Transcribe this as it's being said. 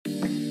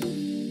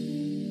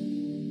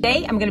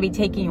Today, I'm going to be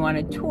taking you on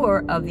a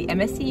tour of the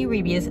MSC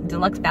Eubia's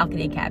deluxe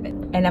balcony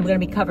cabin. And I'm going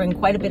to be covering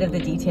quite a bit of the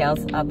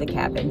details of the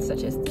cabin,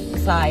 such as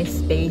size,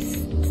 space,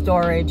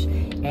 storage,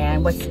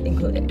 and what's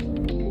included.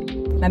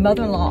 My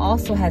mother-in-law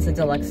also has a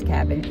deluxe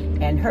cabin,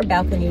 and her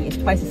balcony is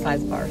twice the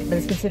size of ours, but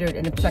it's considered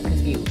an obstructed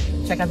view.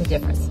 Check out the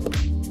difference.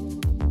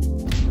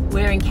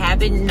 We're in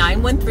cabin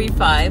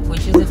 9135,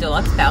 which is a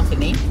deluxe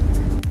balcony.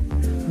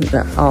 We've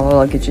got all the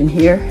luggage in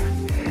here.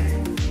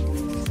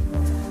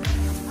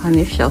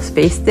 Plenty of shelf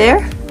space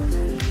there.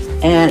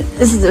 And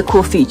this is a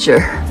cool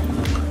feature.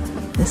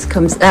 This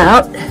comes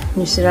out, and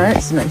you sit on it,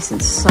 it's nice and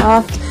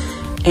soft.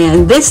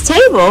 And this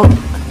table,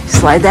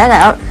 slide that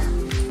out,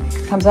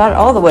 comes out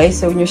all the way,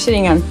 so when you're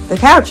sitting on the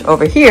couch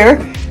over here,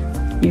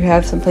 you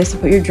have some place to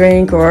put your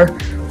drink or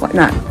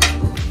whatnot.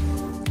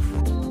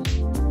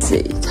 Let's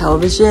see,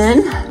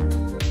 television,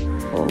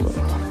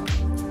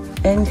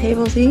 end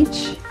tables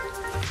each.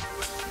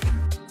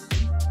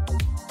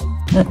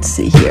 Let's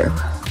see here.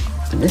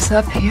 Open this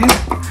up here.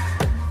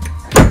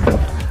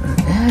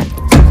 Like that.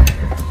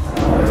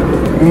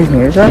 And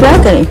here's our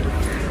balcony.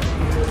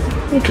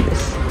 Look at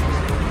this.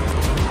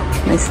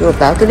 Nice little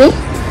balcony.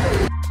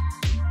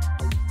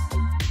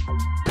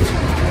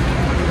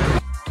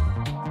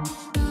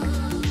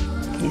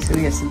 Okay, so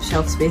we have some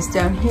shelf space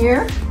down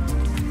here.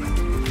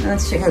 Now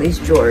let's check out these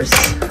drawers.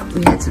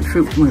 We had some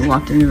fruit when we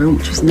walked in the room,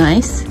 which was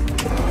nice.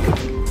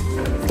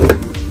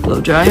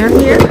 Blow dryer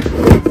here.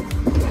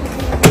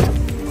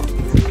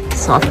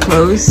 Soft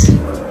clothes.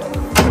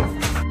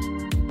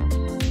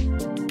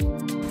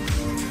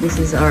 This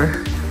is our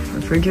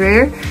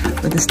refrigerator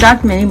with a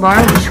stock mini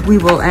bar, which we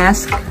will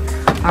ask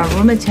our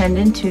room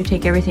attendant to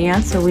take everything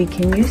out so we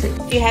can use it.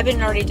 If you haven't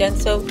already done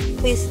so,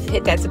 please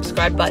hit that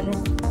subscribe button.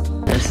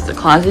 There's the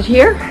closet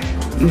here.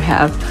 You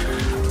have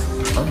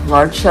a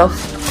large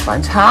shelf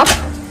on top.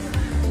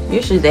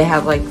 Usually they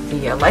have like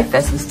the life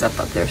vests and stuff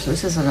up there, so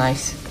this is a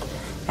nice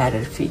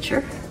added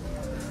feature.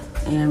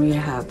 And we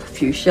have a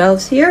few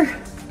shelves here.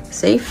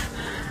 Safe,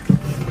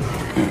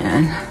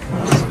 and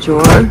this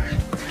drawer,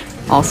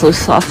 also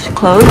soft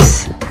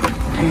clothes,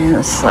 and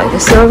let's slide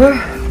this over,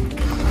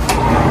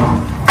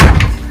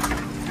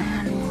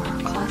 and more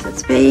closet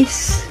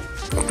space,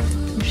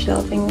 some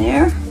shelving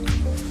there,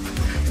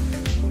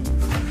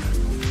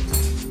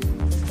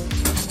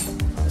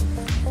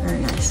 very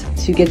nice.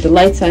 To get the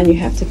lights on, you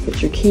have to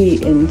put your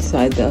key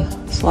inside the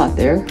slot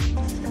there.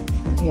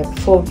 You have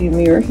a full view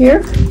mirror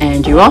here,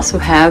 and you also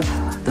have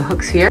the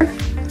hooks here.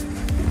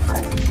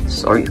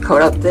 Store your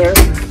coat up there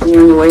when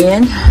you're on the way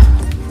in.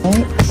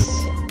 Right.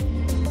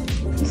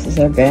 This is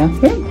our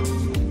bathroom.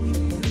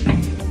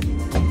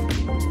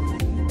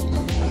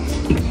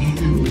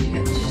 And we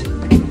have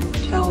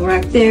a towel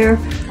rack there.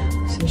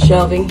 Some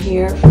shelving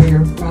here for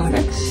your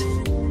products.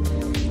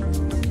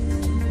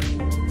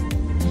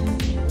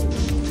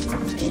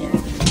 And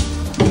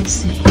let's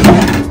see.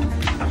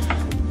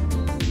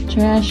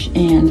 Trash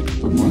and a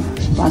little more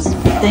spots to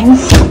put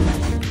things.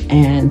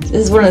 And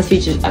this is one of the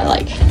features I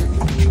like.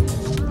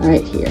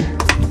 Right here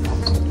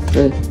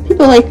for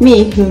people like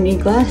me who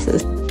need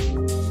glasses.